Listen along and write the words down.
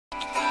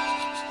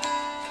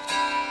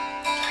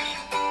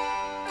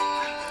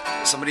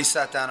Somebody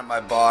sat down at my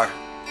bar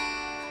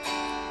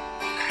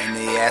and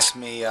they asked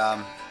me,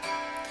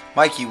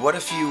 Mikey, what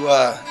if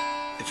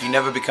you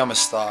never become a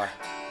star?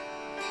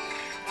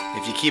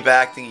 If you keep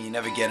acting and you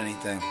never get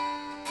anything?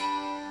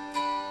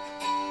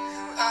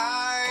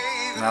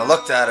 And I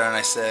looked at her and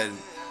I said,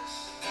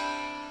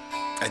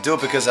 I do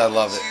it because I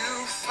love it.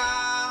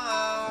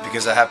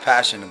 Because I have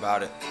passion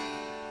about it.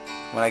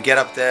 When I get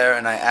up there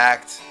and I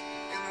act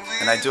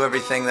and I do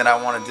everything that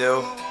I want to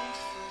do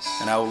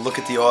and I will look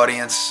at the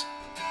audience,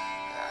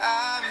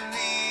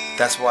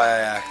 that's why I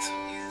act.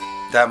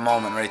 That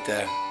moment right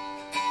there.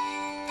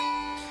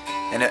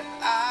 And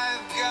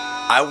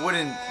I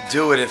wouldn't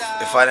do it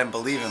if I didn't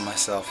believe in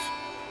myself.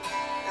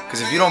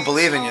 Because if you don't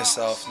believe in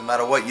yourself, no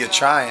matter what you're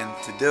trying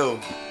to do,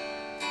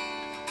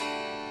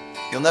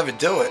 you'll never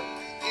do it.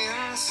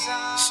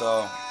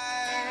 So,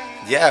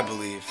 yeah, I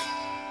believe.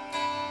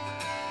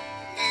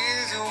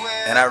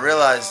 And I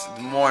realize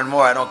more and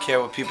more I don't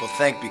care what people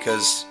think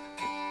because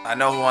I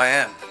know who I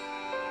am.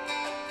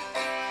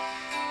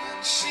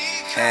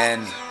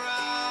 And,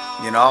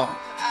 you know,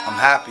 I'm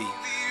happy.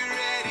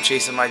 I'm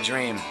chasing my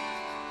dream.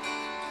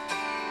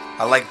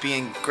 I like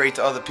being great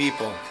to other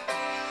people.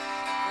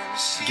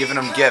 Giving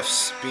them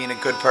gifts, being a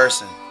good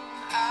person.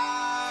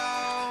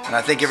 And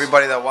I think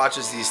everybody that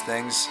watches these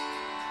things,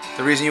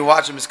 the reason you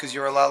watch them is because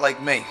you're a lot like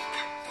me.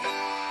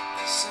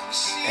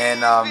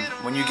 And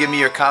when you give me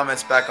your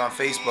comments back on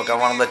Facebook, I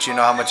want to let you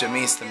know how much it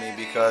means to me,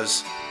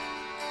 because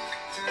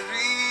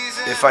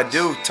if I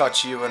do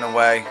touch you in a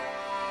way,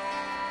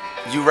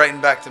 you writing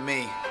back to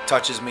me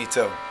touches me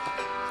too.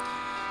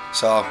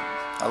 So,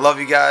 I love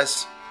you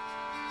guys.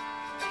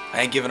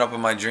 I ain't giving up on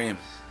my dream.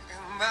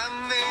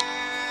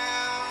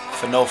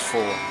 For no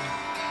fool.